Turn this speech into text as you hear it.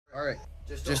Alright.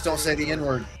 Just don't say the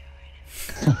N-word.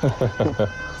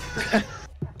 That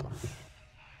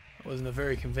wasn't a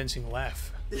very convincing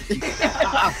laugh.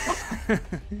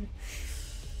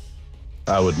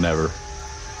 I would never.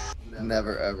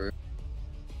 Never ever.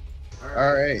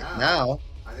 Alright, now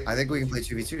I think we can play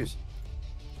 2v2s.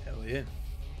 Hell yeah.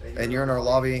 And you're in our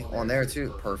lobby on there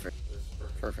too. Perfect.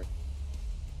 Perfect.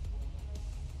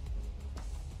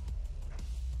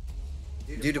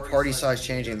 Due to party size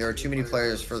changing, there are too many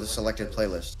players for the selected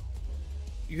playlist.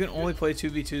 You can only play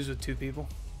 2v2s with 2 people?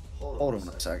 Hold on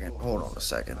a second. Hold on a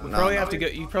second. You probably have to go.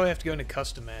 You probably have to go into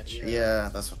custom match. Yeah,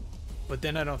 that's. But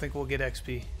then I don't think we'll get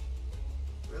XP.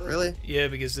 Really? Yeah,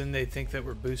 because then they think that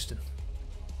we're boosting.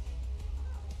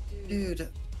 Dude.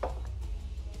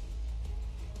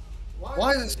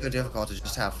 Why is it so difficult to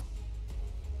just have?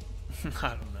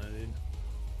 I don't know, dude.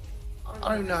 I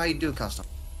don't even know how you do custom.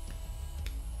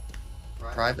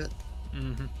 Private?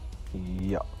 Mm-hmm.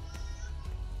 Yup.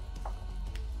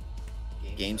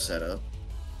 Game setup.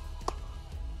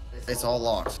 It's all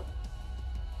locked.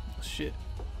 Oh, shit.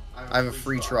 I have a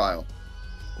free trial.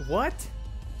 What?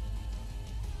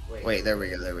 Wait, there we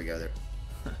go. There we go. There.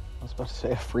 I was about to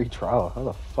say a free trial. How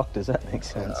the fuck does that make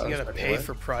sense? You gotta pay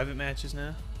for private matches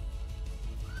now?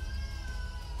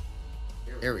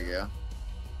 Here we go.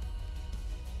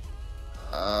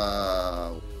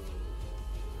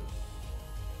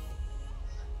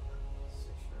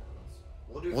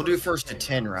 We'll do first to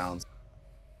 10 rounds.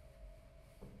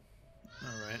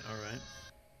 Alright, alright.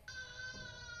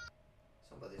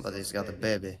 Somebody's got the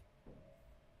baby.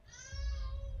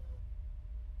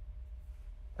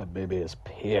 That baby is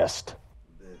pissed.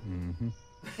 Mm-hmm.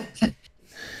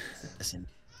 Listen.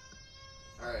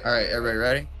 Alright, everybody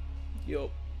ready?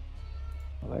 Yup.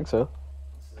 I think so.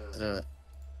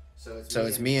 So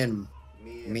it's me and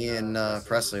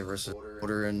Presley versus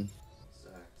Porter and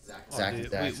Zach.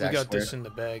 Dude, we got this in the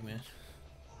bag, man.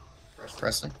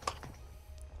 Presley.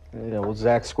 Yeah, well,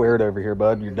 Zach squared over here,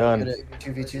 bud. You're done.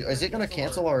 2v2. Is it gonna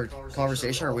cancel our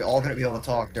conversation, or are we all gonna be able to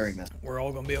talk during this? We're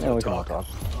all gonna be able Yeah, to we can all talk.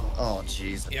 talk. Oh,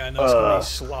 jeez. Yeah, I know it's gonna be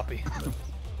sloppy.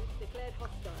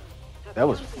 That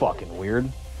was fucking weird.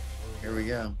 Here we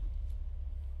go.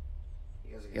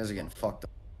 You guys are getting fucked up.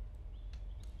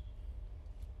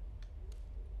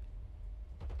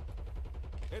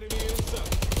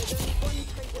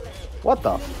 What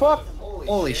the fuck?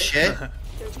 Holy shit.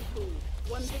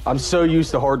 I'm so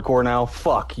used to hardcore now.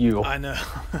 Fuck you. I know.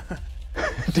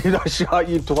 Dude, I shot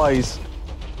you twice.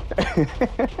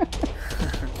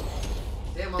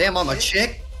 Damn, I'm a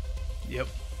chick? Yep.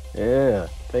 Yeah,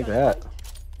 take that.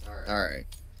 Alright.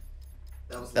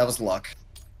 That was luck.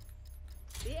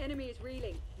 The enemy is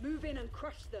reeling. Move in and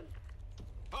crush them.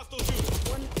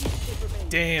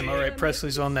 Damn, alright,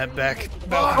 Presley's on that back.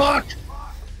 Fuck!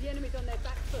 The enemy's on their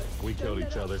back foot. We killed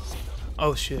each other.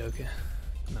 Oh shit, okay.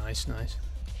 Nice, nice.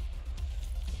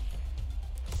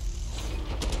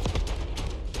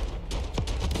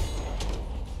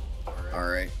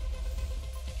 Alright.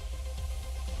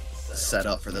 Set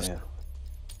up for this. Yeah.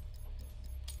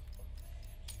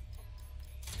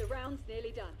 The round's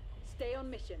nearly done. Stay on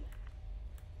mission.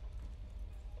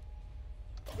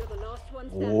 You're the last one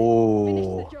standing. Finish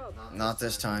Whoa. the job. Not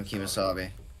this time, Kimasabi.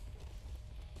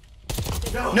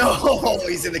 No!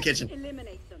 He's in the kitchen.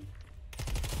 Eliminate them.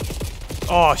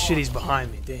 Oh shit, he's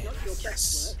behind me. Damn. Not your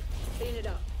best work. Clean it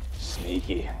up.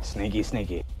 Sneaky, sneaky,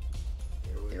 sneaky.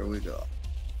 Here we go.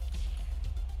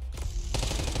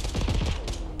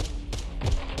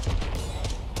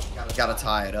 Gotta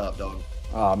tie it up, dog.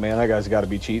 Oh man, that guy's got to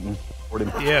be cheating.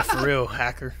 Yeah, for real,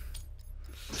 hacker.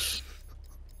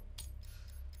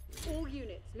 All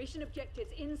units, mission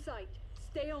objectives in sight.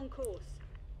 Stay on course.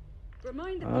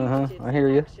 Remind the Uh-huh, fugitives I hear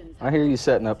you. actions I hear you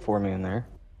setting up for me in there.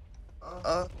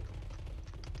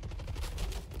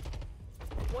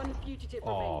 One fugitive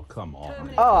Oh, remains. come on.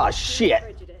 Terminate Ah, without shit.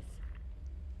 prejudice.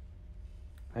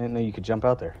 I didn't know you could jump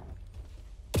out there.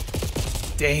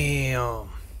 Damn.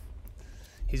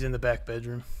 He's in the back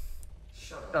bedroom.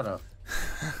 Shut up.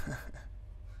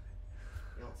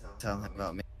 Tell him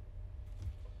about me.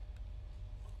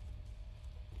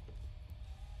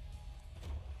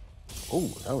 Oh,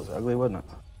 that was ugly, wasn't it?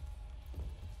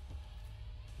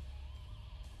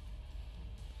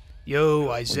 Yo,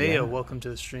 Isaiah, welcome to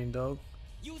the stream, dog.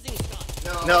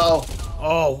 No!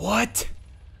 Oh, what?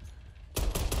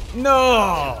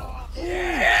 No!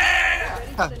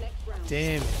 Ready for the next round.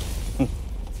 Damn.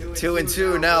 2 and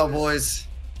 2 now, boys.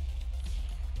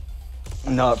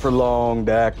 Not for long,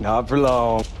 Dak. Not for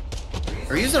long.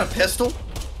 Are you using a pistol?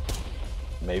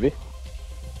 Maybe.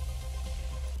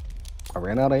 I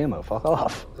ran out of ammo. Fuck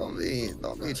off. Don't be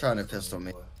trying to pistol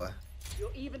me.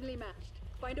 You're evenly matched.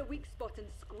 Find a weak spot and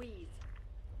squeeze.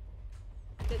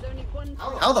 There's only one.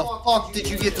 How the fuck did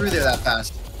you get through there that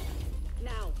fast?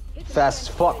 Now, hit them Fast as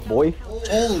again fuck, so they boy. don't count.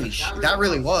 Holy shit, that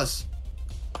really was.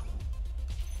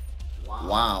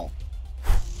 Wow.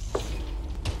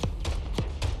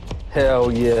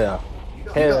 Hell yeah.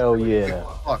 Hell yeah.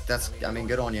 Fuck, that's, I mean,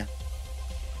 good on you.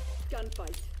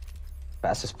 Gunfight.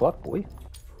 Fast as fuck, boy.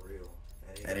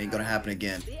 That ain't gonna happen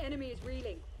again. The enemy is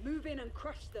reeling. Move in and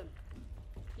crush them.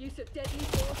 Use of deadly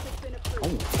force has been Oh,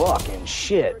 approved. fucking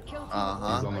shit. He's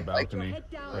on the balcony. Head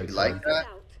down Right and like close that? it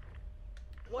out.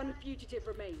 One fugitive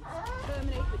remains.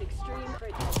 Terminate with extreme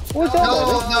prejudice. What's that,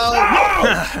 baby? No,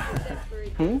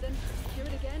 Desperate reason. Do it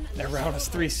again and That round was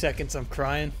 3 seconds. I'm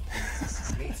crying.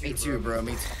 no. Me too, bro,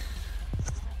 me too.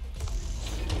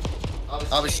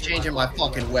 I was changing my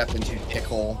fucking weapon, you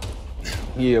dickhole.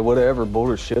 Yeah, whatever.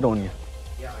 Boulder shit on you.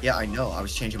 Yeah, I know, I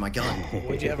was changing my gun.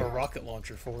 What'd you have a rocket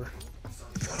launcher for?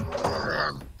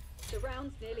 the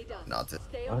round's nearly done. Not to-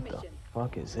 Stay on What the mission.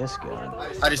 fuck is this We have guy?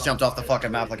 only I just jumped off the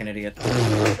fucking map like an idiot.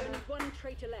 There's only one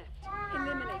traitor left.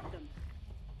 Eliminate them.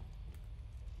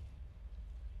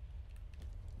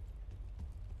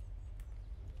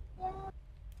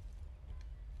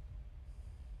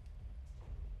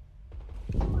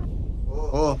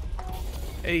 Oh,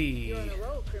 Hey. You're on a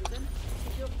roll, Crimson.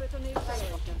 Keep your foot on the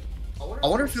accelerator. I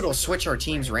wonder if it'll switch our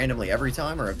teams randomly every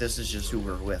time, or if this is just who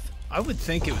we're with. I would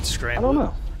think it would I scramble. don't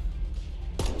know.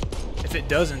 If it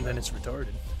doesn't, then it's retarded.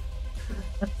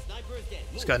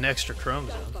 It's got an extra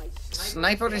chromosome. Gunfight.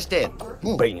 Sniper is dead.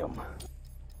 Ooh. Bam.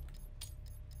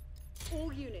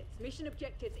 All units, mission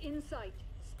objectives in sight.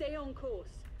 Stay on course.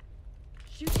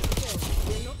 Shoot to kill.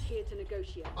 We're not here to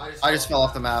negotiate. I just fell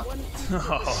off the map. One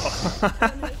fugitive.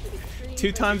 Terminate with extreme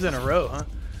 2 times in a row, huh?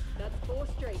 That's 4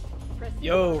 straight. Press the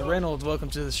Yo, button. Reynolds, welcome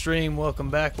to the stream. Welcome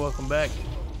back. Welcome back.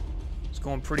 It's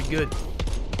going pretty good.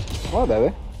 What,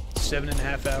 baby?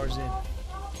 7.5 hours in.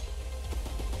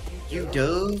 You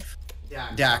dove?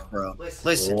 Dak, bro.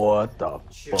 Listen. What the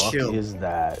fuck Chill. is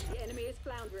that? The enemy is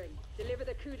floundering. Deliver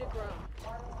the coup de grace.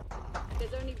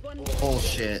 There's only one.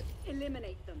 Bullshit.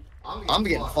 Eliminate them. I'm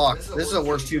getting fucked. This is the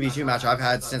worst 2v2 match I've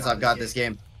had since I've got this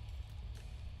game.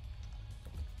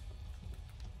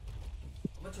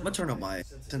 I'm gonna turn up my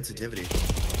sensitivity.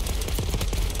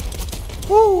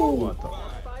 Woo! That's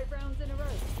 5 rounds in a row.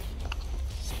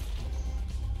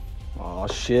 Oh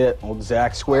shit. Old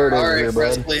Zach squared over here,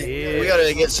 Alright, bud. Presley. We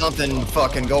gotta get something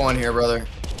fucking going here, brother.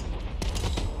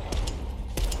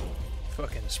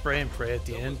 Fucking spray and pray at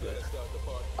the end, but.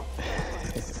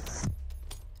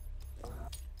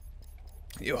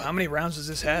 Yo, how many rounds does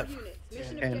this have? Units,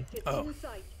 mission And- objectives oh. in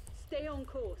sight. Stay on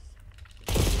course.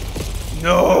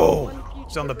 No!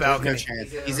 It's on the No balcony.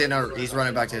 chance. He's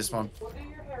running back to his phone.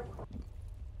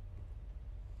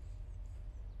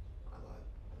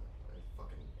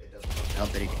 I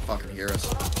doubt that he can fucking hear us.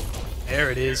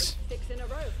 There it is. 6 in a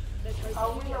row. Let's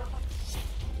hope you get.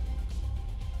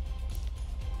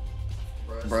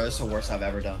 Bro, this is the worst I've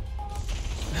ever done.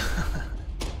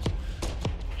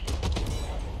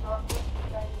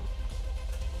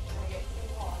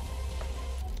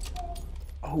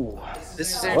 Oh.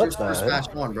 This is What Andrew's the first heck?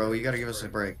 match one, bro. You gotta give us a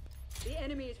break. The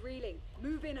enemy is reeling.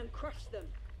 Move in and crush them.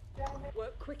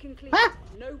 Work quick and clean.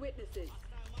 No witnesses.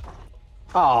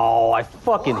 Oh, I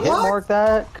fucking hit mark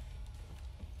that.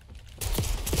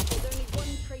 There's only one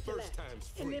traitor left.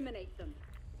 Eliminate them.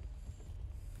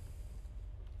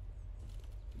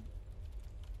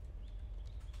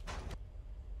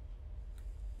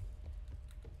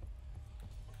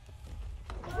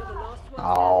 You're the last one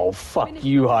Oh, standing. fuck Finish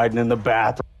you them. hiding in the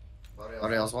bathroom.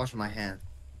 Buddy, I was washing my hand.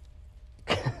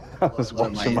 I was One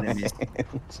of my washing my enemies.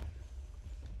 hands.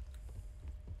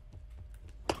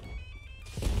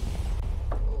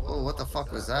 Oh, what the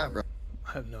fuck was that, bro?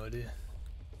 I have no idea.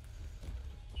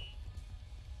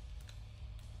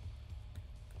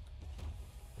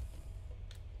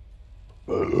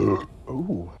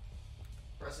 Ooh.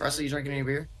 Presley, you drinking any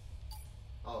beer?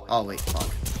 Oh, wait, fuck.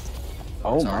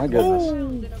 Oh Sorry. my goodness.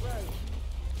 Rounds in a row.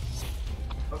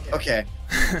 Okay.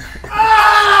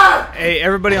 Hey,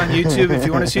 everybody on YouTube, if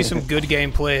you want to see some good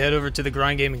gameplay, head over to the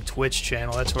Grind Gaming Twitch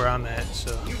channel. That's where I'm at.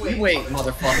 So Wait,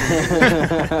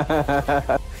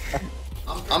 motherfucker.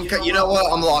 You know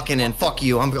what? I'm locking in. Fuck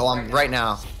you. I'm right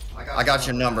now. I got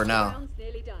your number now. Rounds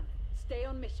nearly done. Stay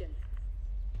on mission.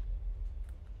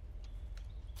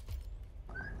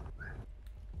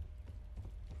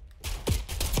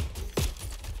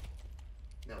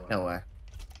 No way.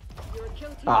 You're a kill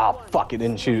team Ah, of one. fuck, it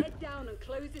didn't shoot. Head down and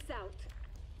close this out.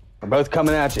 We're both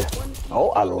coming at you. One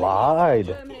Oh, I fugitive lied.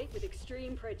 Terminate with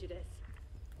extreme prejudice.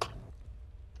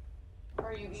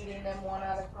 Are you eating them one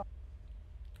at a time?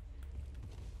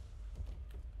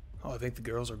 Oh, I think the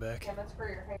girls are back. Yeah, that's for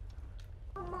your hair.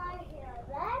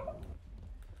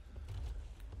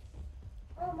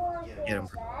 Get him.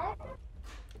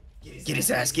 Get his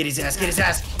ass, get his ass, get his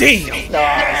ass. Damn!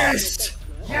 Yes!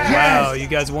 Wow, you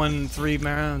guys won 3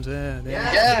 rounds. Yeah, damn.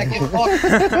 Yeah, get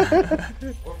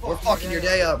fucked. We're fucking your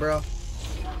day up, bro.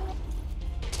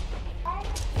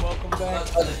 Welcome back.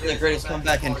 This is the greatest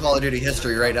comeback in Call of Duty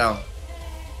history right now.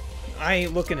 I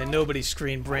ain't looking at nobody's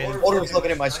screen, Brandon. Older was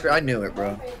looking at my screen. I knew it,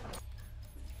 bro.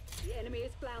 The enemy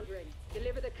is floundering.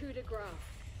 Deliver the coup de grace.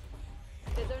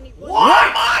 There's only one.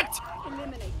 What?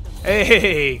 Eliminate them.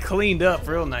 Hey, cleaned up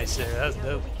real nice there. That's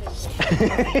dope.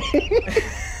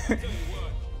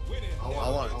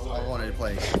 I wanted to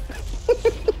play.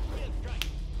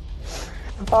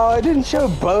 Oh, I didn't show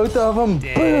both of them.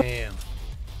 Damn.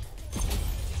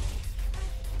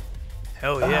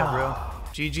 Hell yeah, bro.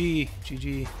 GG.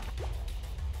 GG.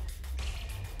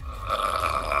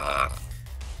 I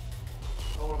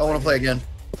want to play again.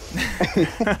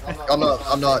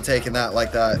 I'm not taking that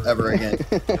like that ever again.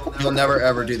 You'll never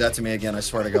ever do that to me again, I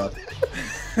swear to God.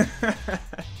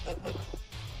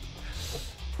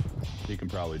 You can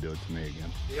probably do it to me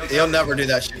again. You'll never do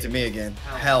that shit to me again.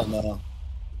 Hell no.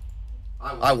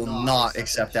 I will not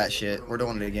accept that shit. We're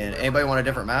doing it again. Anybody want a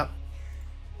different map?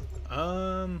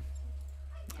 I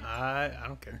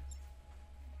don't care.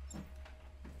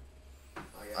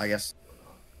 I guess.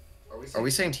 Are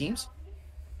we saying teams?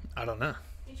 I don't know.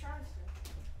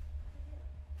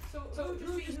 So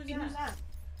who's that?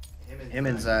 Him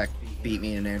and Zach beat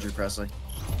me and Andrew Presley.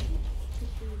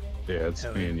 Yeah, it's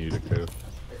me and you too.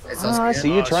 It's us Oh, I again.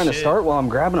 see you Oh, trying to shit. start while I'm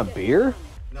grabbing a beer?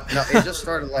 No, it just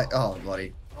started like, oh,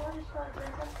 buddy.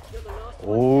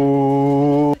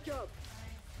 Oh, Good job.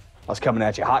 I was coming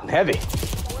at you hot and heavy.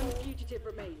 One fugitive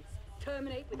remains.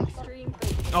 Terminate with extreme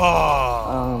focus.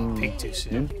 Oh, peak too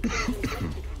soon.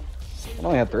 I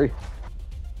only had 3.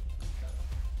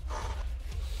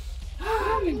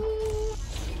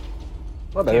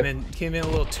 My bad. Came in a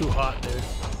little too hot there.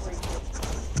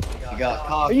 You got Are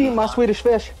coffee. you eating my Swedish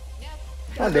fish?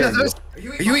 How dare you?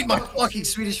 Are you eating my fucking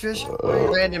Swedish fish?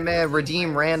 Random man,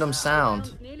 redeem random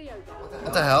sound. Nearly over.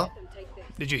 What the hell? Let them take this.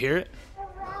 Did you hear it?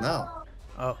 No.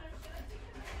 Oh.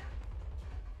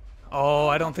 Oh,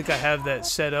 I don't think I have that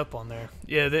set up on there.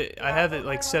 Yeah, I have it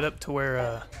like set up to where.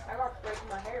 I got breaking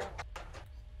my hair.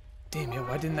 Damn, yeah,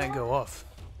 why didn't that go off?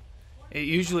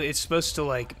 It's supposed to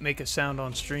like make a sound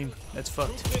on stream. That's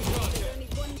fucked. There's only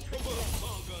one trick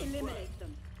left. Eliminate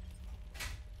them.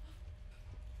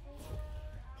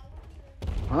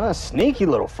 Ah, sneaky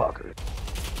little fucker.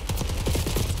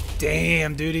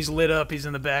 Damn, dude, he's lit up. He's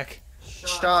in the back.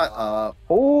 Shut up.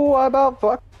 Oh, I about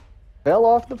fell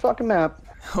off the fucking map.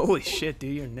 Holy shit,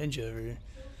 dude, you're a ninja over here.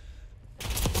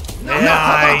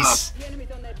 Nice. The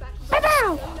enemy's on their back.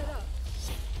 Don't let up.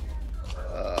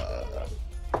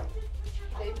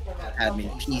 Had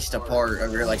me pieced apart over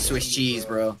here like Swiss cheese,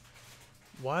 bro.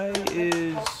 Why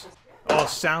is... Oh,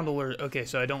 sound alert. Okay,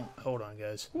 so I don't... Hold on,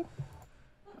 guys.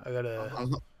 I gotta...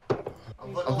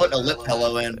 I'm putting a lip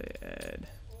pillow in. add...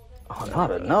 Oh, not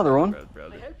another one. I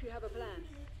hope you have a plan.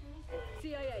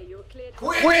 CIA, you're cleared.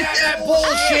 Quit that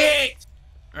bullshit!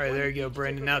 Alright, there you go,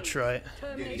 Brandon. Now try it.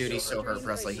 Dude, he's so hurt,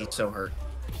 Presley. He's so hurt.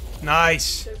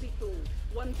 Nice. Don't be fooled.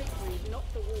 One victory is not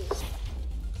the war.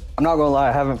 I'm not gonna lie,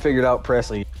 I haven't figured out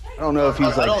Presley. I don't know if he's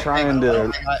I don't like trying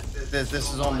to. This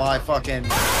is on my fucking.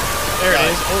 There it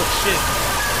is. Oh,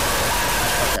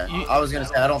 Okay. I was gonna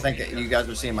say I don't think that you guys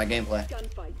are seeing my gameplay.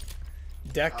 Gunfight.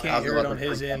 shit. Dak I can't was hear it looking on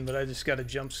his for- end, but I just got a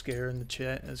jump scare in the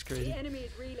chat. That's The crazy. enemy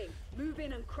is reeling. Move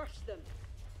in and crush them.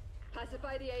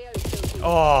 Pacify the AO. soldiers.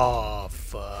 Oh,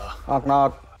 fuck. Knock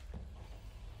knock.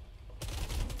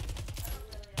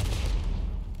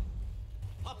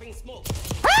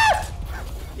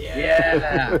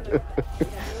 Yeah.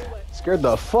 Scared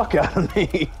the fuck out of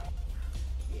me.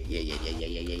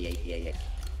 Yeah.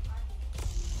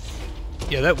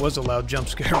 Yeah, that was a loud jump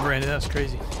scare, Brandon. That's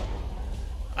crazy.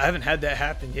 I haven't had that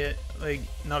happen yet. Like,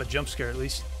 not a jump scare, at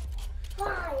least.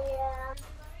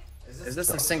 Is this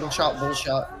a single shot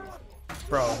bullshot?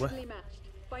 Probably. Evenly matched.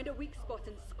 Find a weak spot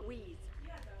and squeeze.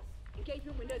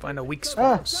 Engagement window. Find a weak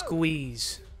spot.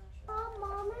 Squeeze.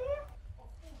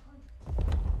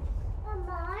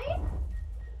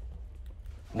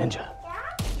 Ninja.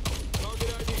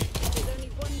 There's only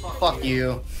one. Fuck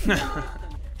you. Now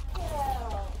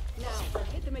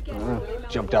hit them again. before they mount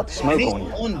Jumped the out the wall. smoke on you.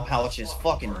 One pouches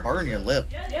fucking burn your lip.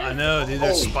 I know, dude.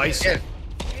 They're Holy spicy. shit.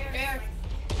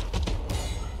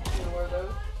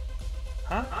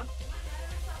 Huh?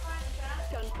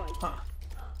 Gunfight.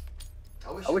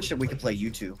 I wish that we could play you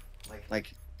two.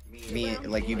 Like me,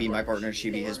 like you be my partner, she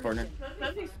be his partner.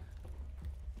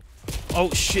 Oh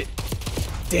shit!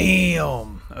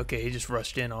 Damn. Okay, he just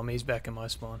rushed in on me. He's back in my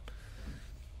spawn.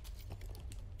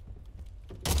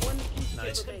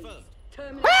 Nice.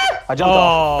 I jumped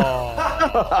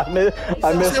off.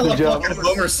 I missed the jump.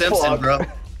 Homer Simpson, bro.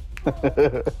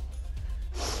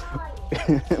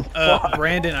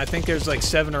 Brandon, I think there's like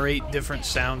 7 or 8 different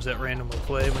sounds that randomly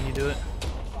play when you do it.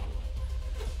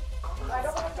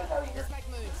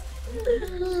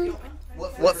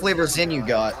 What flavor Zin you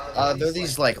got? They're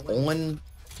these like Olin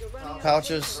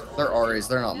pouches. They're Ari's.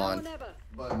 They're not mine.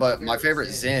 But my favorite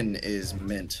Zin is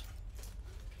mint.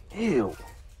 Ew.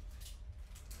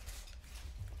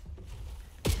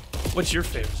 What's your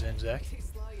favorite Zen, Zach?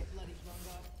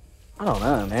 I don't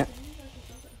know, man.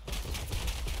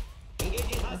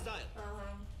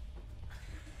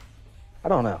 I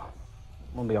don't know.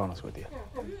 I'm gonna be honest with you.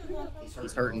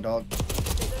 He's hurting, dog.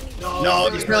 No,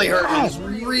 he's really hurting. He's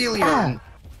really hurting.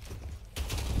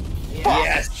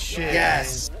 Yes. Shit.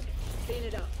 Yes.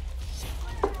 You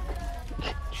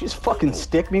just fucking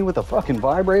stick me with a fucking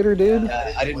vibrator, dude.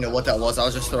 I didn't know what that was. I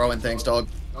was just throwing things, dog.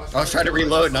 I was trying to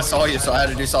reload and I saw you, so I had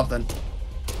to do something.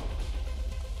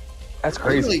 That's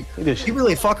crazy. You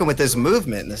really fucking with this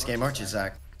movement in this game, aren't you,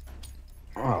 Zach?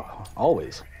 Oh,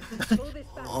 always.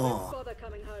 Oh.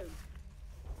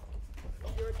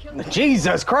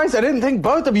 Jesus Christ, I didn't think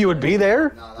both of you would be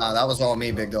there. Nah, that was all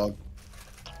me, big dog.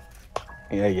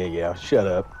 Yeah. Shut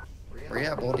up. Where you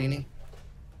at, Boldini?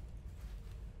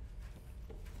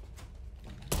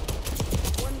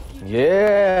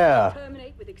 Yeah.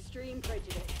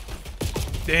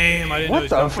 Damn, I didn't know he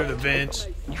was going through the vents.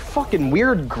 You fucking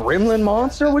weird gremlin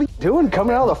monster. What are you doing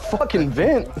coming out of the fucking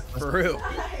vent? For real.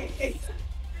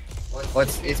 Well,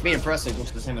 it's me impressive,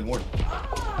 which is him and Ward.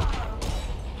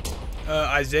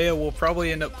 Isaiah will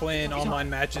probably end up playing online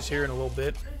matches here in a little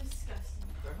bit.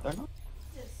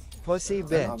 Pussy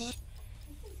bitch.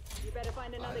 You better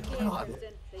find another game,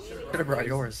 Kristen. Could have brought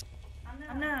yours.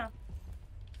 No.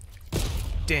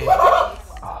 Damn.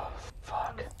 Oh,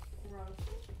 fuck.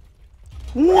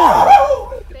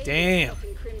 No! Damn.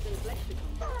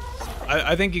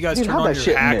 I think you guys Dude, turned how'd on that your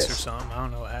shit hacks miss? or something. I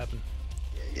don't know what happened.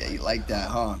 Yeah, you like that,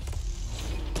 huh?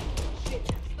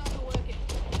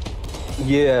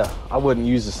 Yeah, I wouldn't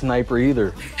use a sniper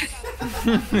either.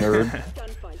 Nerd.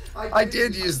 I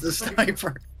did use the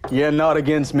sniper. Yeah, not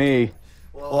against me.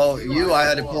 Well, I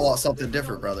had to pull out something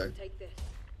different, brother.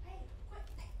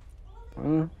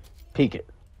 Peek it.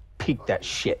 Peek that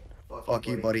shit. Fuck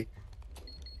you, buddy.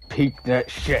 Peek that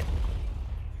shit.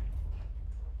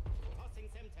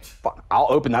 Fuck, I'll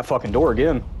open that fucking door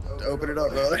again. Open it up,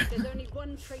 brother.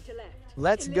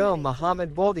 Let's go,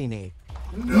 Muhammad Boldini.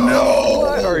 No!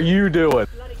 What are you doing?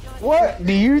 What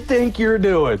do you think you're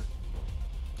doing?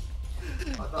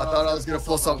 I thought I was gonna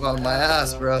pull something out of my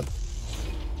ass, bro.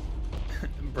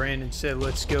 Brandon said,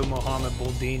 "Let's go, Muhammad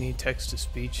Boldini." Text to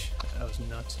speech. That was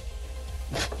nuts.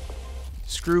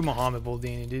 Screw Muhammad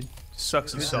Boldini, dude.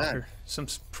 Sucks at soccer. Some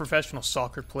professional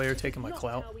soccer player taking my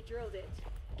clout.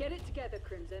 Get it together,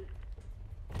 Crimson.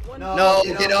 No,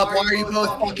 get up. Why are you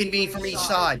both fucking me from each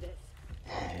side?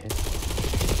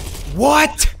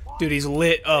 What? Dude, he's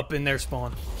lit up in their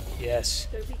spawn. Yes.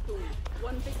 Don't be fooled.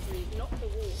 One victory, not the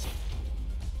war.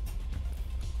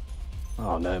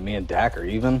 Oh no, me and Dak are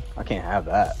even. I can't have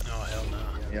that. Oh hell no.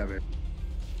 Yeah, babe.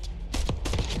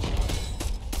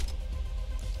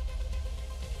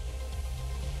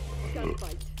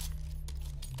 Gunfight.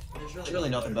 There's really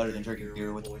nothing better than drinking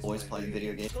beer with the boys playing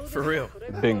video games. For real.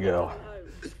 Bingo.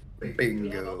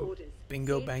 Bingo.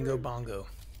 Bingo, bango, bongo.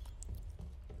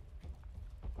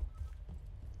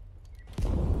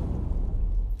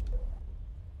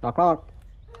 Knock knock.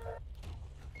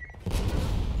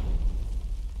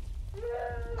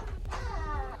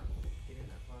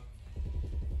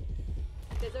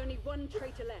 There's only one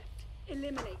traitor left.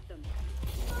 Eliminate them.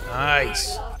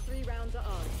 Nice. The last 3 rounds are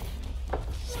ours.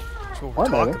 That's what we're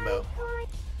talking about.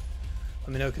 Let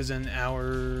me know, because in an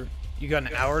hour... You got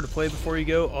an hour to play before you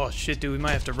go? Oh shit, dude, we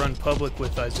might have to run public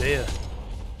with Isaiah.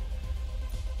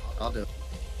 I'll do it.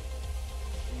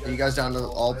 Are you guys down to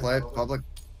all play public?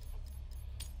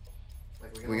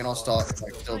 We can all start,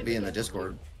 like, still be in the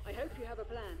Discord. I hope you have a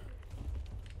plan.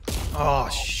 Oh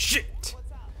shit.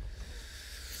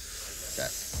 Okay.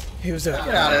 He was there.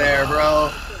 Get out of there,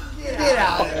 bro. Get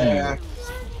out of there.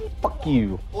 Fuck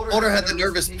you. Older had the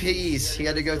nervous peas. He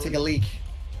had to go take a leak.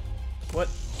 What?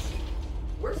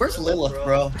 Where's Lilith,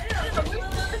 bro?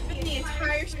 The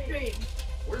entire stream.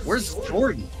 Where's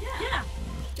Jordan? Yeah.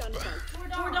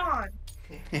 Jordan.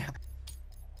 Yeah.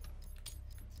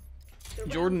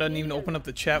 Jordan doesn't even open up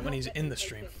the chat when he's in the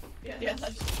stream. Yeah.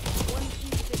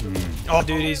 Oh,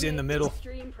 dude, he's in the middle.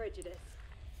 Extreme prejudice.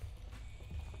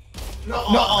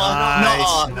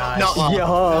 Nice, nice.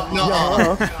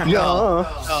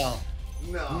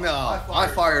 No, I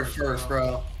fired first,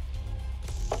 bro.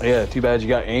 Yeah, too bad you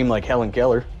got aim like Helen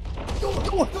Keller.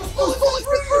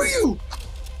 For you.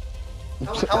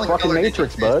 Fucking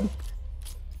Matrix, bud.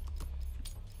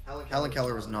 Helen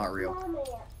Keller was not real.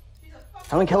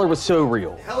 Helen Keller was so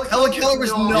real. Helen Keller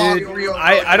was not Dude, real.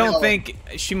 I don't think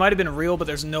she might have been real, but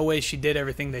there's no way she did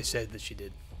everything they said that she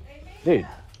did. Dude.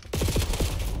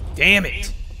 Damn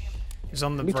it! He's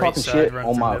on the Me right talking side, shit running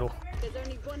on through my- middle.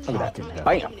 Look at that dude.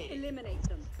 Bam. Eliminate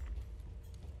them.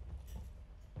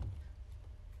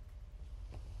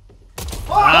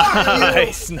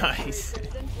 Nice, nice.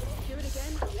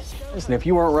 Listen, if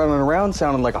you weren't running around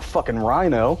sounding like a fucking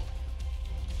rhino.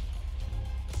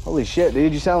 Holy shit,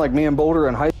 dude, you sound like me and Boulder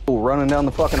in high school running down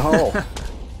the fucking hall.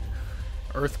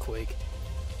 Earthquake.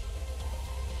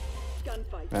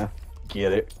 Gunfight. Yeah,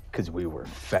 get it? Because we were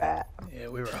fat. Yeah,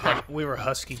 we were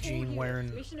husky jean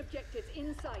wearing Mission objectives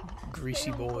in sight.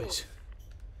 greasy boys.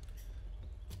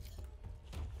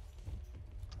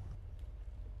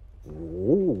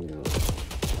 Ooh.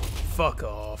 Fuck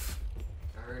off.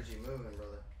 I heard you moving,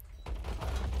 brother.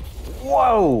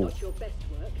 Whoa! Not your best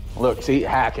work. Look, see,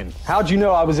 hacking. How'd you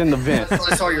know I was in the vent?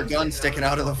 I saw your gun sticking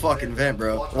out of the fucking vent,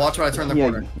 bro. Watch when I turn the Yeah,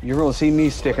 corner. you're gonna see me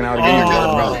sticking out Oh. again. You're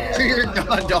done, bro. You're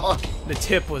done, dog. The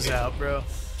tip was out, bro.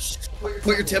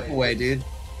 Put your tip away, dude.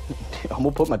 I'm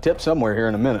gonna put my tip somewhere here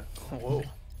in a minute. Whoa.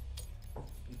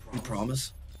 You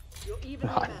promise? You're even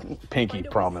Pinky Find a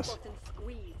weak promise. spot and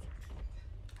squeeze.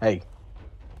 Hey,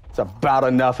 it's about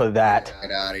enough of that.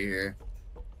 Get out of here.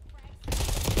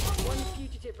 One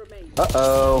fugitive remains.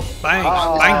 Uh-oh. Bang,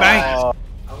 Oh. bang, bang.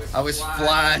 I was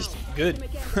flashed. Good. Again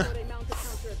before they mount a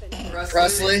counteroffensive.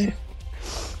 Presley?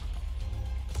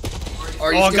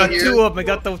 Are you Oh, I still got here? two of them. I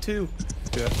got those two.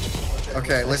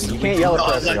 Okay, listen. You can't yell at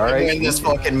we Presley, cannot alright? win this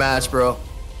fucking match, bro.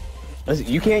 Listen,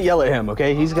 you can't yell at him,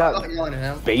 okay? He's I'm got not yelling at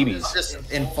him. babies. I'm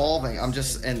just involving. I'm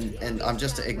just and I'm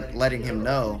just letting him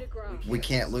know we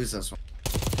can't lose this one.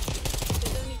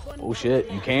 Oh shit,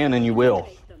 you can and you will.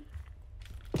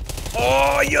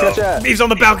 Oh, yo. Catch that. He's on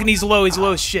the balcony. He's low. He's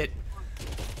low as shit.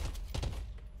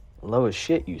 Low as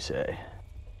shit, you say?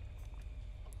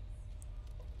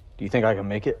 Do you think I can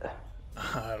make it?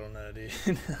 I don't know,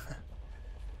 dude.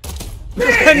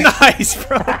 Nice,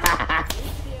 bro.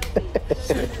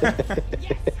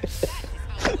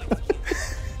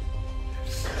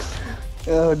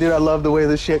 Oh, dude, I love the way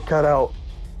this shit cut out.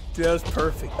 Dude, that was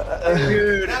perfect.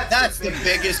 Dude, that's the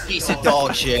biggest piece of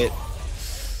dog shit.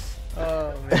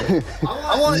 Oh, man.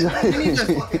 I want. We need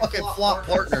to fucking flop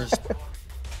partners.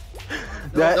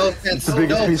 That No is offense. the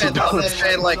biggest No piece of offense. I'm dog not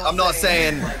saying like I'm not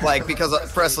saying like because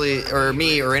of Presley or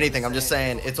me or anything. I'm just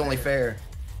saying it's only fair.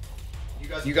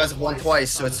 You guys have won twice,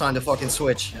 so it's time to fucking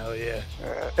switch. Hell yeah.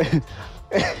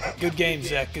 Good game,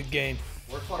 Zach. Good game.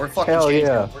 We're fucking Hell changing.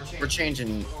 yeah. We're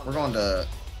changing. We're going to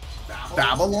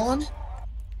Babylon.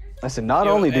 Listen, not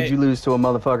Yo, only hey. did you lose to a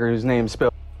motherfucker whose name is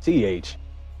spelled CH,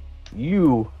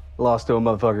 you lost to a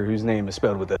motherfucker whose name is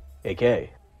spelled with a AK.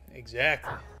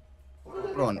 Exactly.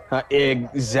 We're going.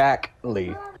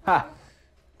 Exactly. Ha!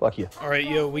 Fuck you. All right,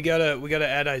 yo, we gotta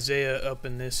add Isaiah up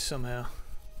in this somehow.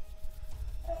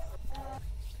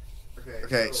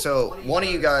 Okay, so one of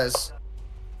you guys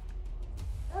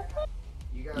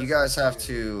have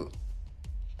to.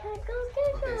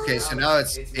 Okay, so now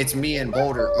it's me and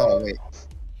Boulder. Oh wait.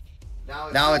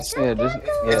 Now it's Yeah, just it's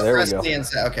there we go. Presley and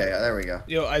Sa- okay, there we go.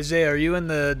 Yo, Isaiah, are you in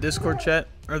the Discord chat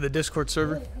or the Discord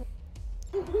server?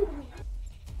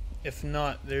 If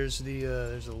not, there's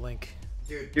a link.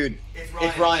 Dude,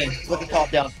 it's Ryan. Look the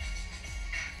top down.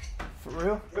 For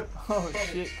real? Oh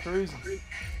shit, cruising.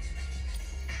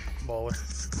 Baller.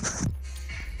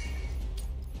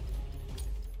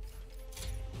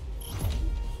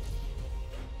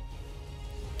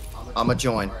 I'ma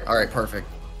join. All right, perfect.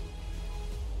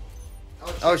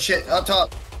 Oh shit, up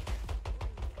top.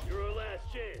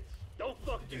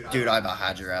 Dude, I about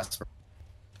had your ass.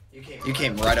 You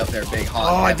came right up there, big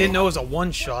hot. Oh, I heavy. didn't know it was a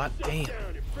one shot. Damn.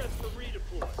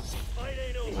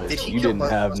 Did he You kill didn't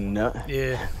both have of us? none.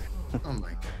 Yeah. Oh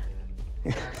my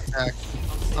god. Zach,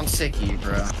 I'm sick of you,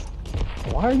 bro.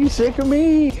 Why are you sick of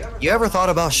me? You ever thought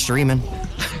about streaming?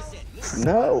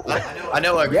 No. I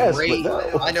know a Yes, great,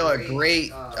 but no. I know a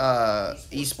great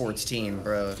esports team,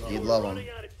 bro. You'd love them.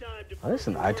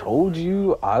 Listen, I told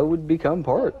you I would become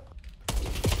part.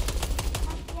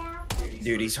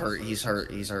 Dude, he's hurt. He's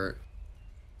hurt. He's hurt.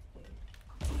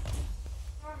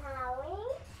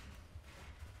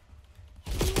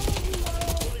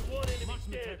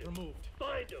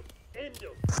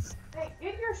 Hey,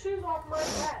 get your shoes off my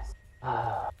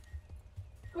desk.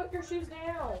 Put your shoes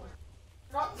down.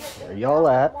 Where y'all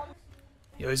at?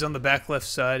 Yo, he's on the back left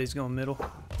side. He's going middle.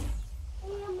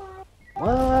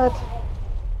 What?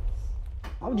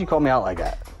 Why would you call me out like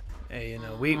that? Hey, you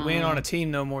know, we ain't on a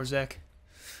team no more, Zach.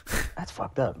 That's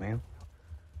fucked up, man.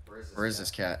 Where is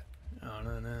this cat? Oh,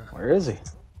 no. Where is he?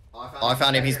 Oh, I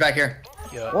found him. He's back here.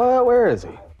 Yeah. What? Where is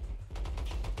he?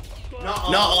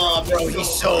 No, bro. He's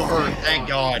so hurt. Thank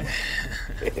God.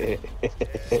 I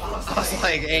was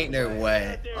like, ain't no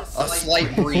way. A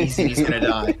slight breeze and he's gonna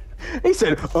die. He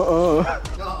said,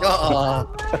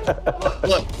 Look,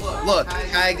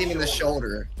 tagged him in the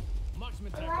shoulder.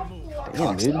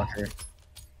 Damn, dude. You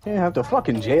didn't have to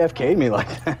fucking JFK me like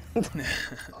that.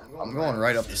 I'm going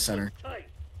right up the center.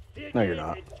 No, you're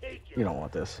not. You don't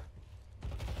want this.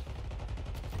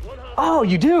 Oh,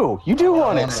 you do! You do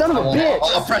want it, son of a bitch!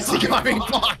 Oh, Preston got me,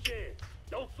 fuck!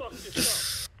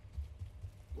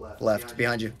 Left,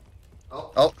 behind you.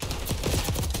 Oh.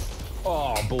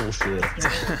 Oh, bullshit.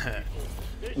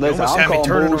 Listen, almost I'm had me calling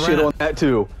turning bullshit around. on that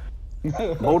too.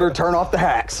 Motor, turn off the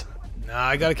hacks. Nah,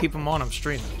 I gotta keep him on. I'm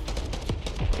streaming.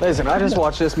 Listen, I just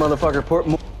watched this motherfucker put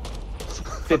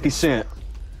 50 Cent.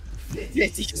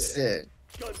 50 Cent.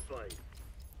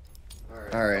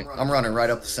 Alright, I'm running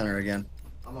right up the center again.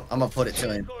 I'm gonna put it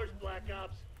to him.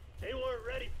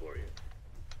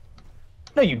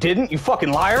 No, you didn't, you fucking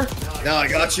liar. No, I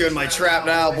got you in my trap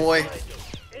now, boy.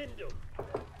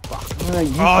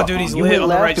 Oh, dude, he's lit on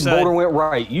the right and side. Boulder went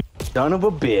right. You son of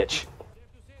a bitch.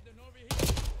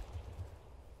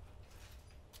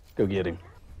 Go get him.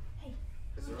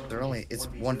 It's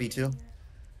 1v2?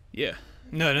 Yeah.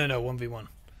 No, 1v1.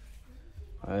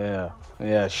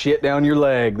 Yeah, shit down your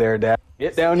leg there, Dad.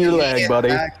 Get down your leg,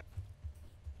 buddy.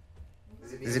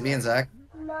 Is it me and Zach?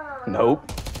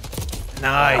 Nope.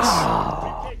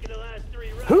 Nice.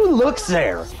 Who looks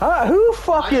there? Huh? Who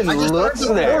fucking looks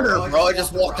there? Corner, bro. I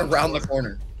just walked around the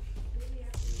corner.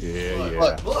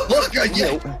 Yeah. Look at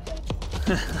you.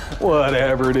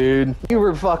 Whatever, dude.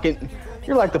 You're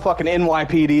like the fucking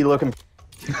NYPD looking.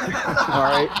 All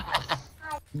right.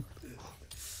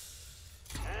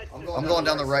 I'm going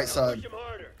down the right side.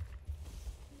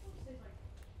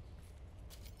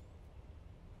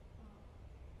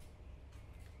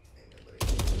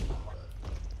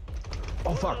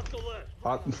 Oh, fuck.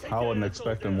 I wasn't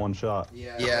expecting one shot.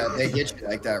 Yeah, they get you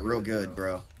like that real good,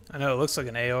 bro. I know, it looks like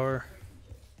an AR.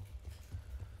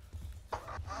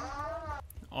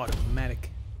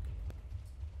 Automatic.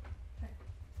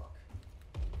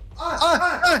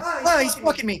 He's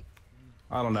fucking me.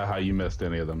 I don't know how you missed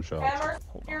any of them shots.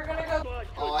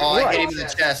 Oh, I hit him in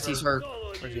the chest. He's hurt.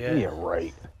 Where's he at? Yeah,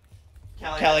 right.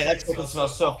 Callie, that chicken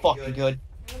smells so fucking good.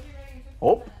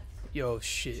 Oh. Yo,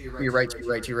 shit. To your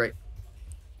right.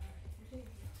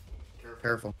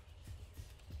 Careful.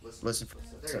 Listen.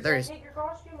 So there he is.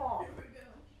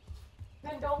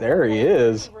 There he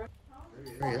is.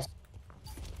 There he is.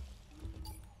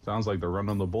 Sounds like they're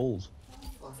running the bulls.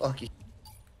 Fuck you.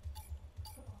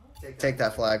 Take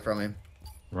that flag from him.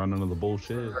 Running to the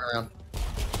bullshit. Turn around.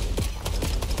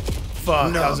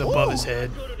 Fuck, that was above his head.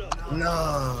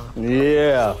 No.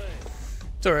 Yeah.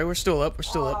 It's alright, we're still up.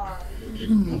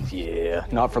 Yeah,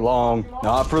 not for long.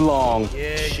 Not for long.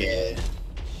 Yeah,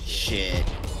 Shit.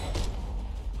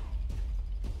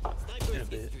 in a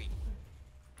bit.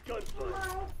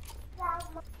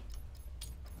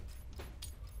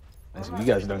 Listen, you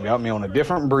guys done got me on a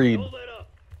different breed.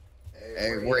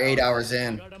 Hey, we're 8 hours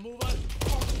in.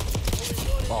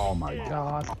 Oh my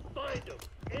god.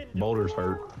 Boulder's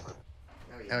hurt.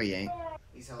 No, he ain't.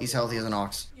 He's healthy as an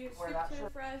ox.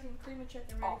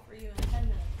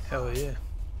 Hell yeah.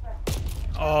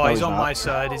 Oh, he's on my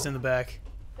side. He's in the back.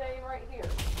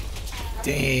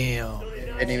 Damn.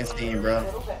 Didn't even see him, bro.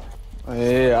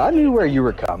 Yeah, I knew where you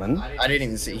were coming. I didn't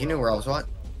even see. He knew where I was. What?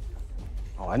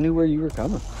 Oh, I knew where you were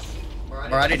coming.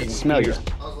 Or I didn't even Smell you.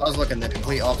 I was looking the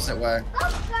complete opposite way.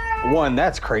 One,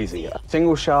 that's crazy. A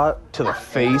single shot to the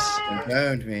face. It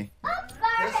boned me.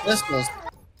 Pistols.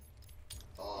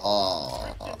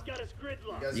 Oh.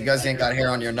 You guys ain't got hair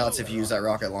on your nuts if you use that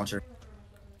rocket launcher.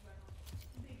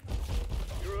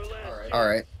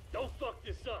 Alright. Don't fuck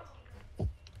this up.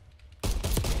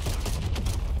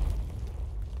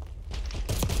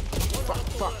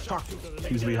 Fuck.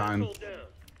 He's behind.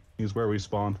 He's where we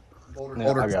spawned.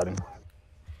 Yeah, I got him.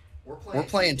 We're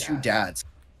playing two dads.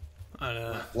 I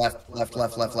know. Left.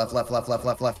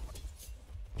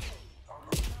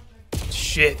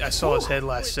 Shit, I saw his head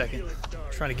last second.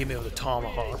 Trying to get me with a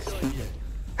tomahawk.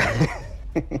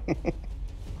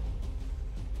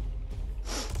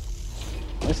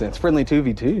 Listen, it's friendly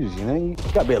 2v2s, you know? You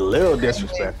gotta be a little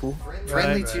disrespectful.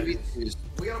 Friendly 2v2s.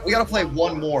 We gotta play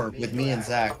one more with me and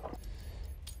Zach.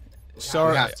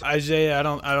 Sorry, have to. Isaiah. I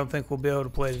don't think we'll be able to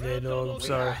play today, dog. I'm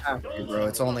sorry. Hey, bro,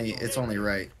 it's only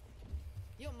right.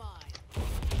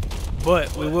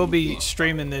 But we will be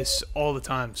streaming this all the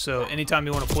time. So anytime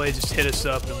you want to play, just hit us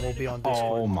up and we'll be on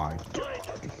Discord. Oh my god.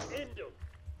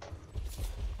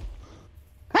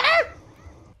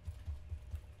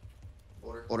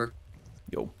 Order.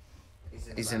 Yo.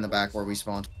 He's in the back where we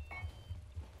spawned.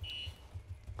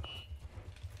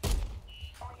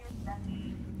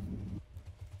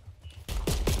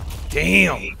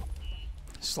 Damn.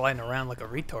 Sliding around like a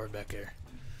retard back there.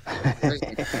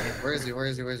 Where is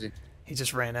he? He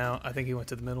just ran out. I think he went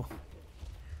to the middle.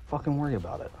 Fucking worry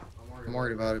about it. I'm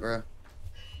worried about it, bro.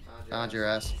 Found your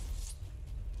ass.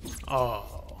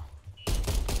 Oh.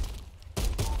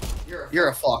 You're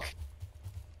a fuck.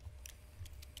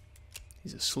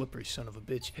 He's a slippery son of a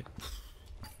bitch.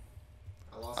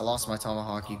 I lost my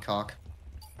tomahawk, you cock.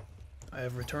 I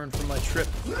have returned from my trip.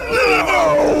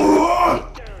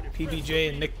 PBJ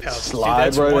and Nick Pouch. Dude, Slide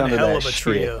that's right one under hell that of a shit.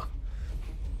 trio.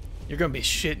 You're gonna be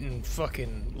shitting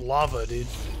fucking lava, dude.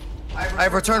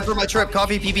 I've returned from my trip.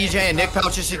 Coffee, PBJ, and Nick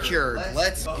Pouch is secured.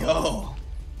 Let's go.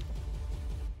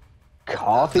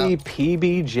 Coffee,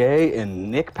 PBJ,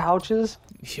 and Nick pouches?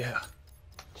 Yeah.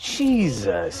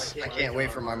 Jesus. I can't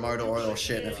wait for my motor oil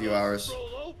shit in a few hours.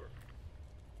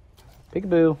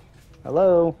 Peekaboo.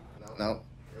 Hello. Nope.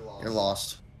 You're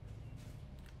lost.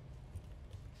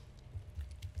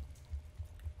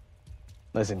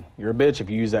 Listen, you're a bitch if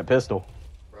you use that pistol.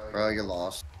 Bro, you're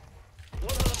lost.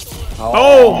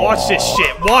 Oh, watch this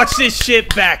shit. Watch this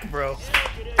shit back, bro.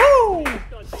 Woo! Dude,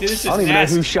 this is I don't even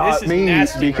nasty. know who shot This is me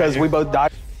nasty because right we both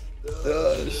died.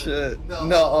 Oh, shit.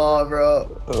 No,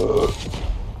 bro.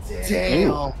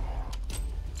 Damn.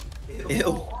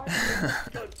 Ew.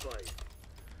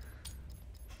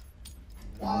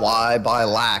 Why buy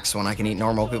lax when I can eat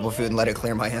normal people food and let it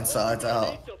clear my insides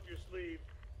out?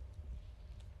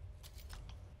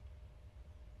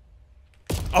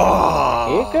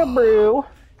 Oh! Peekaboo.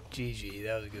 GG,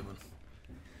 that was a good one.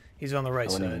 He's on the right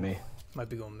That wasn't side. even me. Might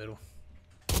be going middle.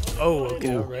 Oh,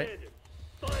 okay, alright.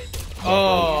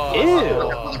 Oh!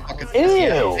 Ew.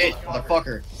 Hey,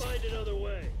 motherfucker.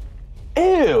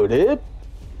 Ew, dude.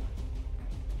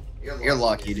 You're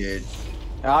lucky, dude.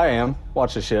 I am.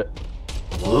 Watch this shit.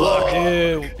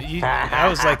 Dude, that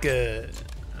was like a...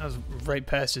 That was right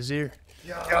past his ear.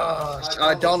 Gosh,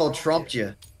 I Donald Trumped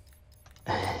you.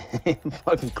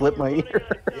 Fucking clip my ear.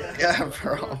 Yeah,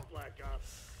 bro.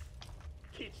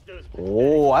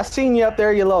 Oh, I seen you up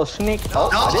there, you little sneak. Oh,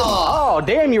 I didn't. Oh,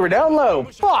 damn, you were down low.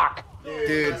 Fuck.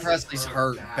 Dude, Presley's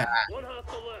hurt bad.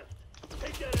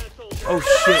 Oh,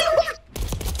 shit.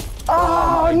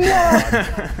 Oh, no.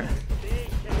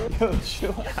 Yo,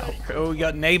 chill out, bro. We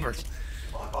got neighbors.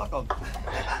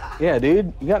 Yeah,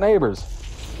 dude, you got neighbors.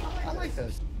 I like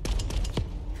those.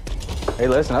 Hey,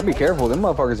 listen, I'd be careful. Them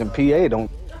motherfuckers in PA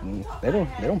they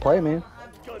don't play, man.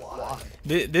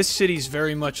 This city's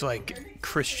very much like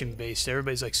Christian based.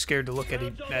 Everybody's like scared to look at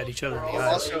each other in the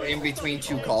eyes. Also in between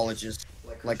two colleges,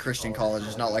 like Christian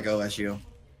colleges, not like OSU.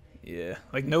 Yeah,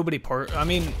 like nobody I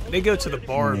mean, they go to the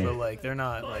bar, but like they're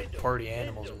not like party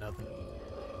animals or nothing.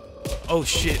 Oh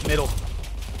shit, middle.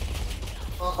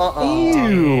 Ew.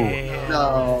 Damn.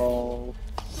 No.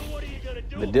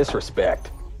 The disrespect.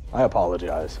 I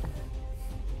apologize.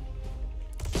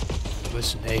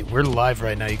 Listen, hey, we're live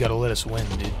right now. You gotta let us win,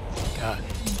 dude. God.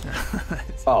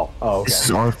 Oh, okay. This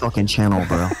is our fucking channel,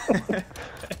 bro.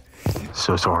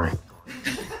 So sorry.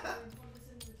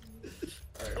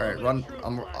 Alright, run.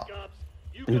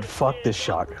 Dude, fuck this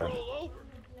shotgun.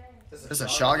 This is a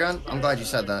shotgun? I'm glad you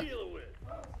said that.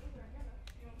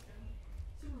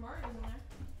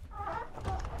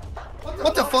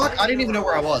 What the fuck? I didn't even know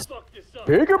where I was.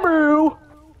 Peekaboo!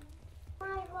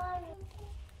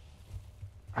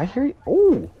 I hear you.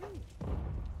 Oh!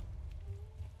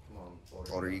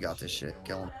 Order, you got this shit.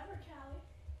 Kill him.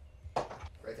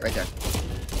 Right there.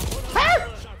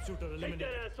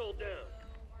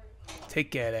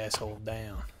 Take that asshole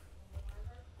down.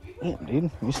 Damn,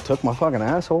 dude. You just took my fucking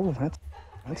asshole.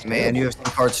 That's Man, terrible. UFC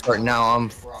card starting now.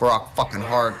 I'm rock fucking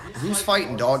hard. Who's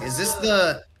fighting, dog? Is this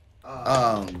the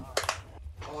oh,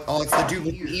 it's the dude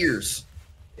with the ears,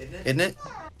 isn't it?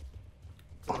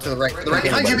 To the right,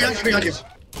 behind you.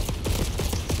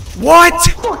 What?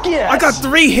 Fuck yes! I got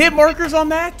 3 hit markers on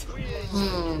that?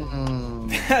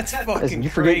 That's fucking Listen, you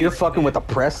forget you're fucking with a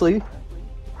Presley?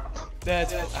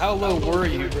 That's how low were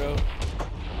you, bro?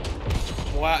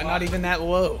 Wow, not even that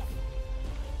low.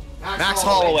 Max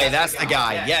Holloway, that's the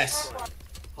guy. Yes.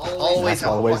 Max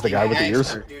Holloway's the guy with the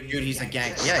ears? Dude, he's a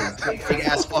gang. Yeah, he's a big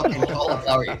ass fucking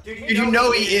cauliflower. Dude, you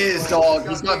know he is, dog.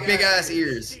 He's got big ass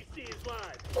ears.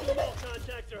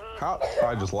 How?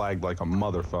 I just lagged like a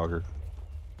motherfucker.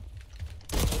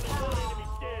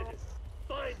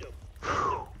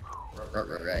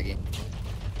 Raggy.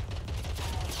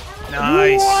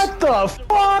 Nice. What the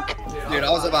fuck? Dude, I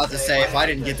was about to say, if I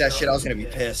didn't get that shit, I was gonna be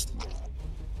pissed.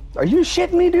 Are you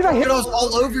shitting me, dude? I hit. Dude, I was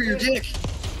all over your dick.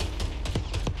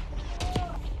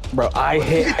 Bro, I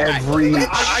hit every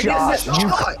I shot. missed the You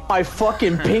shot. my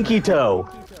fucking pinky toe.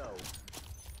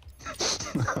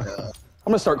 I'm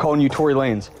gonna start calling you Tory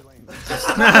Lanez.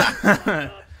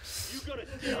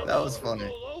 That was funny.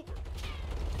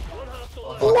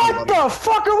 What the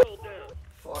fuck are we?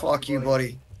 Fuck you,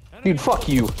 buddy. Dude, fuck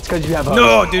you. It's because you have a.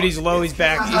 No, dude, he's low. He's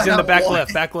back. He's in the back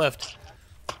left. Back left.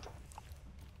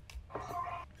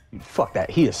 Dude, fuck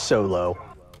that. He is so low.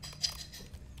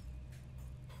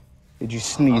 Did you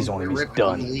sneeze on him? He's Ripping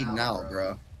done. bleeding out,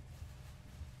 bro.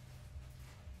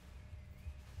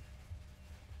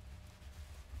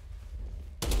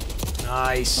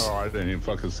 Nice. Oh, I didn't even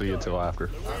fucking see it till after.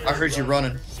 I heard you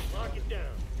running.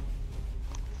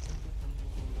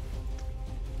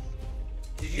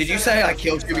 Did you say I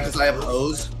killed you because I have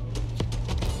O's?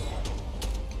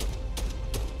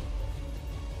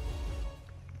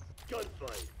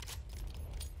 Gunfight.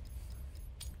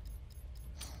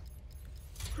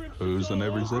 Who's in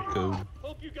every zip code?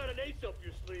 Hope you got an ace up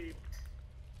your sleeve.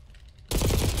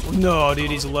 No, dude,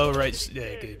 he's low right.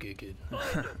 Yeah, good.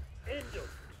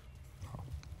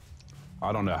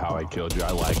 I don't know how I killed you.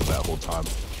 I lagged that whole time.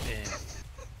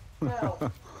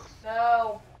 Damn.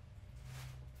 No.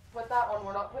 Put that one.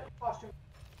 We're not putting costume.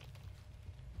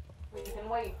 We can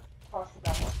wait. Costume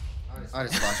that one. I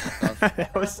just flashed myself.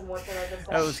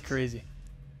 that was crazy.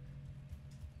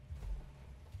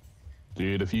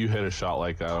 Dude, if you hit a shot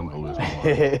like that, I'm gonna lose my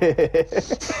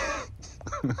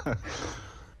mind.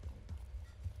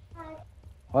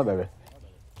 What, baby?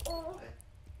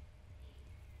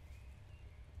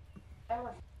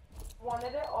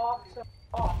 Wanted it off, so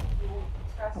off.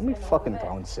 Let me fucking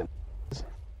throwing sim.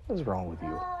 What is wrong with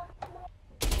you?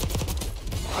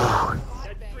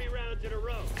 That's 3 rounds in a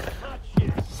row. Hot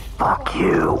shit. Fuck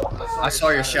you. I saw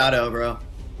your shadow, bro.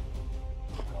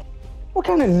 What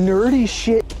kind of nerdy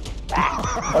shit?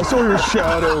 I saw your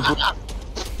shadow.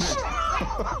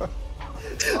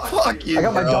 Fuck you, I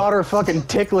got my bro. daughter fucking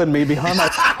tickling me behind my.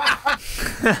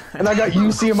 And I got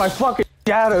you seeing my fucking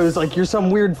shadows like you're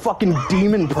some weird fucking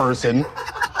demon person.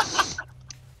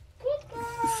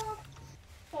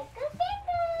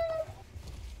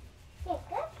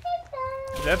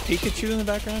 Is that Pikachu in the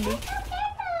background, dude?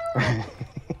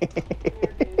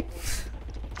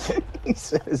 He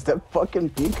says that fucking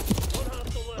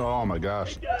Pikachu. Oh my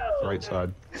gosh. Right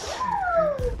side.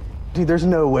 Dude, there's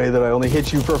no way that I only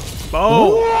hit you for.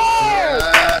 Oh!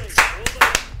 Yes.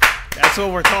 That's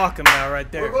what we're talking about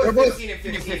right there. We're both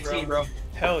 15, bro.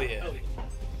 Hell yeah.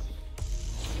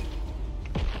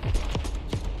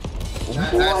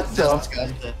 What the?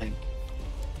 Disgusting.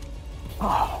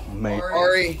 Oh man.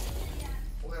 Ari,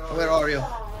 where are you?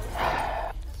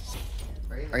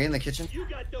 Are you in the kitchen?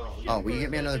 Oh, will you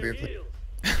get me another beer, please?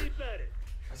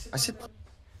 I said.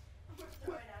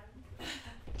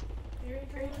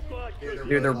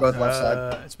 Dude, they're both left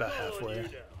side. It's about halfway.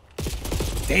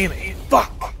 Damn it!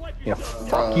 Fuck! Yeah,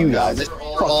 fuck you guys.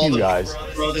 Fuck you guys.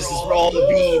 Bro, this is for all the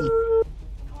bean.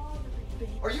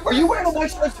 Are you wearing a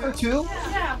white sweatshirt too?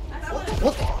 Yeah.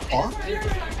 What the fuck?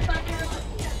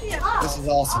 This is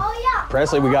awesome.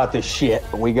 Presley, we got this shit.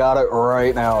 We got it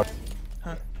right now.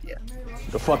 Yeah.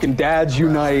 The fucking dads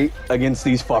unite against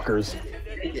these fuckers.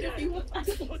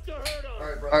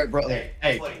 Alright, bro.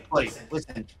 Hey, buddy,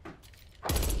 listen.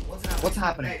 What's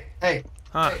happening? Hey.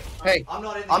 Huh? Hey, I'm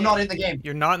not in the game.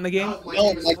 You're not in the game?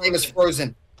 No, my game is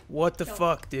frozen. What the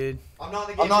fuck, dude? I'm not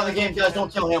in the game, guys.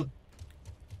 Don't kill him.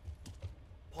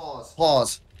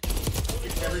 Pause.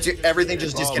 Dude, everything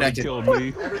just disconnected. Oh, they killed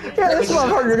me. Yeah, this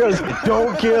motherfucker goes,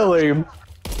 don't kill him.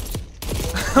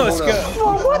 Let's go.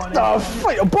 Oh, what the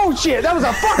fuck? Bullshit, that was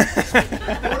a fuck.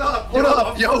 Hold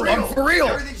up, yo, I'm for real.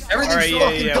 Everything's Alright,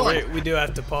 fucking yeah, done. we do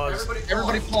have to pause.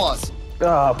 Everybody pause.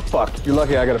 Oh, fuck. You're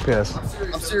lucky I got a piss.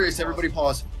 I'm serious. Everybody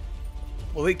pause.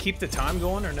 Will it keep the time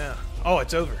going or no? Oh,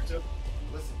 it's over.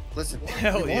 Listen.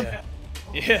 Hell yeah.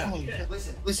 Yeah.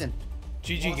 Listen.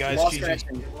 GG, guys. Lost GG.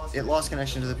 connection. It lost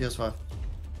connection to the PS5.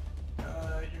 You're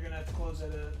gonna have to close that.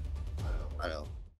 I know.